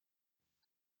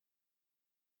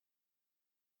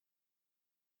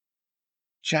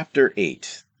Chapter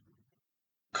 8.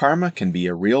 Karma Can Be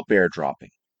a Real Bear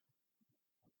Dropping.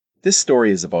 This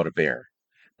story is about a bear,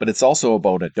 but it's also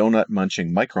about a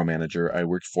donut-munching micromanager I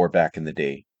worked for back in the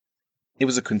day. It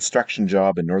was a construction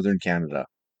job in northern Canada,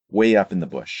 way up in the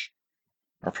bush.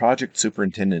 Our project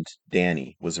superintendent,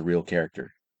 Danny, was a real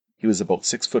character. He was about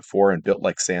 6'4" and built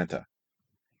like Santa.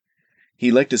 He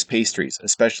liked his pastries,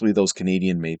 especially those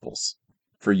Canadian maples.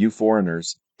 For you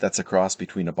foreigners, that's a cross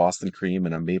between a Boston cream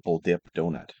and a maple dip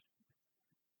donut.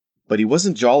 But he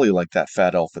wasn't jolly like that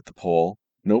fat elf at the pole.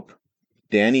 Nope.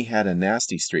 Danny had a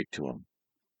nasty streak to him.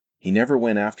 He never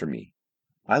went after me.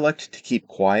 I liked to keep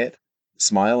quiet,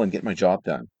 smile, and get my job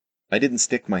done. I didn't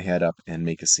stick my head up and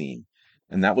make a scene.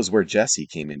 And that was where Jesse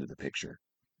came into the picture.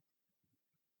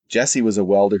 Jesse was a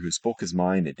welder who spoke his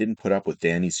mind and didn't put up with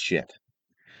Danny's shit.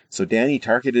 So Danny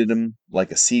targeted him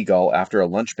like a seagull after a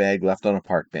lunch bag left on a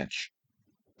park bench.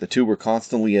 The two were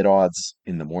constantly at odds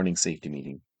in the morning safety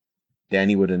meeting.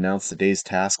 Danny would announce the day's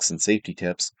tasks and safety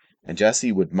tips, and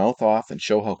Jesse would mouth off and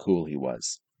show how cool he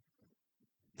was.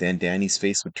 Then Danny's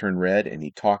face would turn red and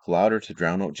he'd talk louder to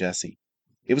drown out Jesse.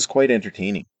 It was quite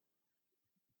entertaining.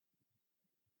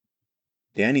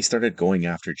 Danny started going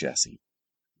after Jesse.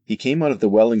 He came out of the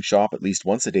welding shop at least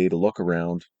once a day to look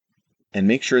around and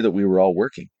make sure that we were all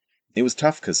working. It was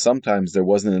tough because sometimes there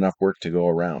wasn't enough work to go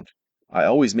around. I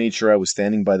always made sure I was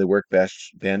standing by the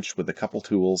workbench with a couple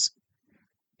tools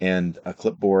and a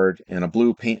clipboard and a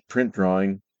blue print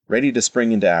drawing, ready to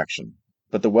spring into action.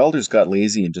 But the welders got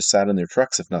lazy and just sat in their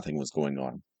trucks if nothing was going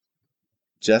on.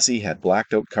 Jesse had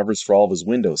blacked out covers for all of his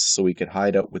windows so he could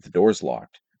hide out with the doors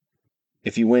locked.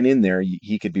 If he went in there,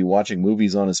 he could be watching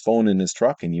movies on his phone in his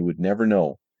truck and you would never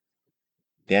know.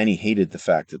 Danny hated the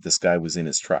fact that this guy was in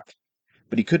his truck.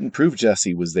 But he couldn't prove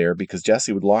Jesse was there because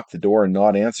Jesse would lock the door and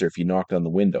not answer if he knocked on the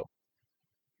window.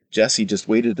 Jesse just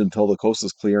waited until the coast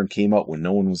was clear and came out when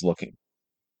no one was looking.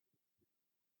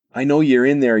 "I know you're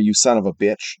in there, you son of a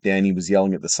bitch," Danny was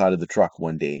yelling at the side of the truck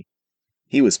one day.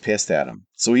 He was pissed at him,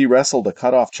 so he wrestled a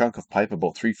cut-off chunk of pipe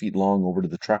about 3 feet long over to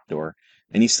the truck door,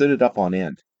 and he stood it up on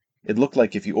end. It looked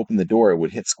like if you opened the door, it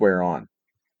would hit square on.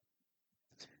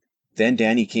 Then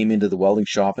Danny came into the welding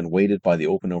shop and waited by the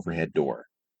open overhead door.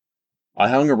 I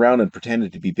hung around and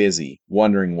pretended to be busy,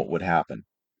 wondering what would happen.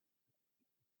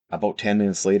 About 10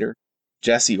 minutes later,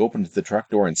 Jesse opened the truck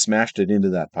door and smashed it into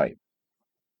that pipe.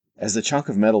 As the chunk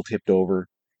of metal tipped over,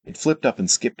 it flipped up and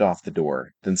skipped off the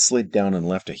door, then slid down and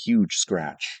left a huge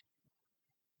scratch.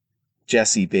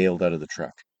 Jesse bailed out of the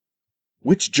truck.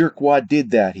 "Which jerkwad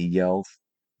did that?" he yelled.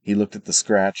 He looked at the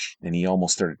scratch, and he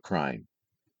almost started crying.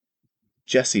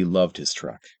 Jesse loved his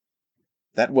truck.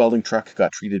 That welding truck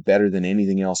got treated better than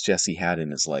anything else Jesse had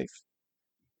in his life.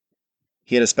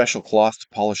 He had a special cloth to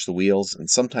polish the wheels, and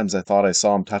sometimes I thought I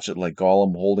saw him touch it like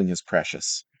Gollum holding his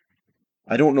precious.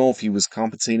 I don't know if he was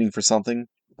compensating for something,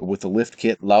 but with the lift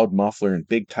kit, loud muffler, and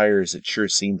big tires, it sure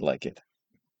seemed like it.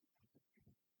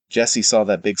 Jesse saw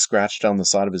that big scratch down the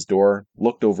side of his door,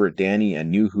 looked over at Danny,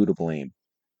 and knew who to blame.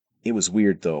 It was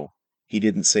weird, though. He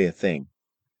didn't say a thing.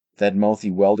 That mouthy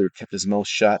welder kept his mouth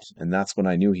shut, and that's when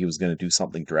I knew he was going to do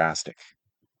something drastic.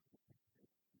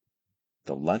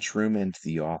 The lunchroom and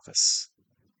the office.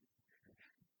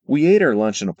 We ate our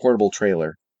lunch in a portable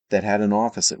trailer that had an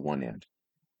office at one end.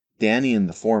 Danny and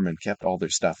the foreman kept all their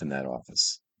stuff in that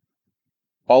office.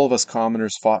 All of us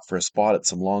commoners fought for a spot at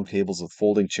some long tables with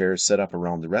folding chairs set up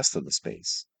around the rest of the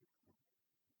space.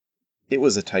 It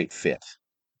was a tight fit.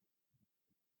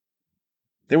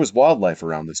 There was wildlife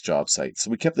around this job site, so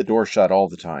we kept the door shut all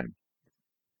the time.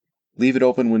 Leave it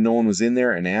open when no one was in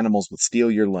there, and animals would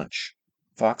steal your lunch.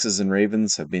 Foxes and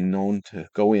ravens have been known to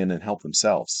go in and help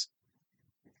themselves.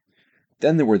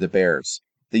 Then there were the bears.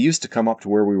 They used to come up to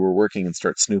where we were working and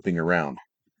start snooping around.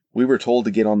 We were told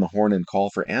to get on the horn and call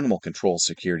for animal control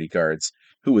security guards,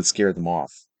 who would scare them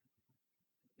off.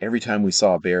 Every time we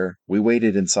saw a bear, we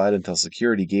waited inside until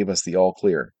security gave us the all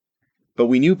clear. But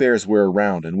we knew bears were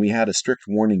around, and we had a strict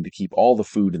warning to keep all the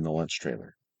food in the lunch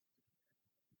trailer.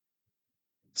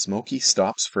 Smokey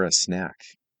stops for a snack.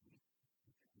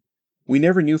 We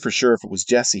never knew for sure if it was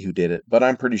Jesse who did it, but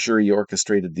I'm pretty sure he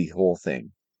orchestrated the whole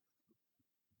thing.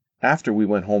 After we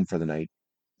went home for the night,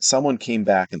 someone came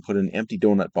back and put an empty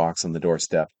donut box on the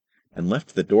doorstep and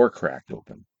left the door cracked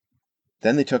open.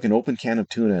 Then they took an open can of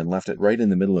tuna and left it right in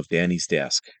the middle of Danny's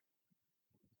desk.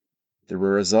 The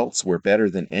results were better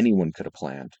than anyone could have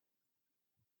planned.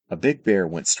 A big bear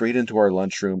went straight into our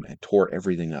lunchroom and tore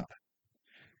everything up.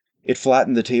 It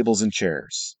flattened the tables and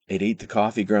chairs. It ate the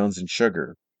coffee grounds and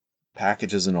sugar,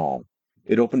 packages and all.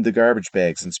 It opened the garbage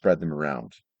bags and spread them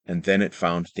around. And then it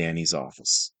found Danny's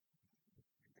office.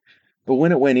 But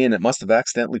when it went in, it must have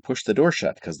accidentally pushed the door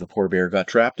shut because the poor bear got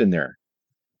trapped in there.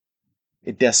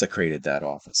 It desecrated that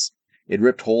office. It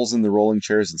ripped holes in the rolling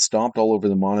chairs and stomped all over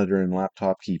the monitor and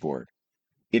laptop keyboard.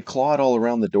 It clawed all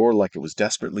around the door like it was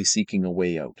desperately seeking a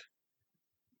way out.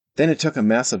 Then it took a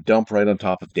massive dump right on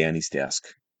top of Danny's desk.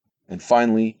 And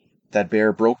finally, that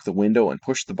bear broke the window and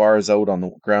pushed the bars out on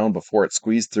the ground before it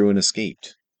squeezed through and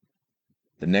escaped.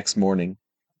 The next morning,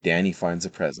 Danny finds a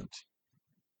present.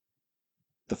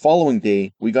 The following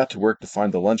day, we got to work to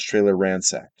find the lunch trailer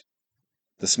ransacked.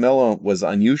 The smell was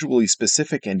unusually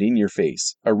specific and in your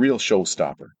face, a real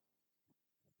showstopper.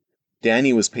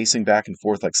 Danny was pacing back and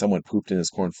forth like someone pooped in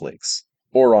his cornflakes,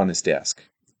 or on his desk.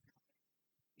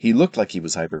 He looked like he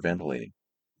was hyperventilating.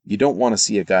 You don't want to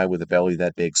see a guy with a belly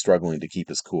that big struggling to keep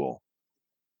his cool.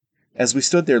 As we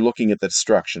stood there looking at the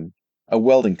destruction, a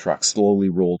welding truck slowly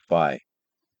rolled by.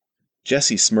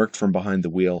 Jesse smirked from behind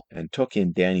the wheel and took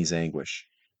in Danny's anguish.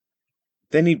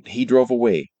 Then he drove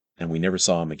away, and we never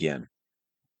saw him again.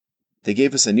 They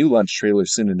gave us a new lunch trailer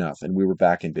soon enough, and we were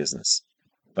back in business.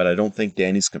 But I don't think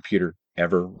Danny's computer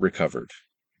ever recovered.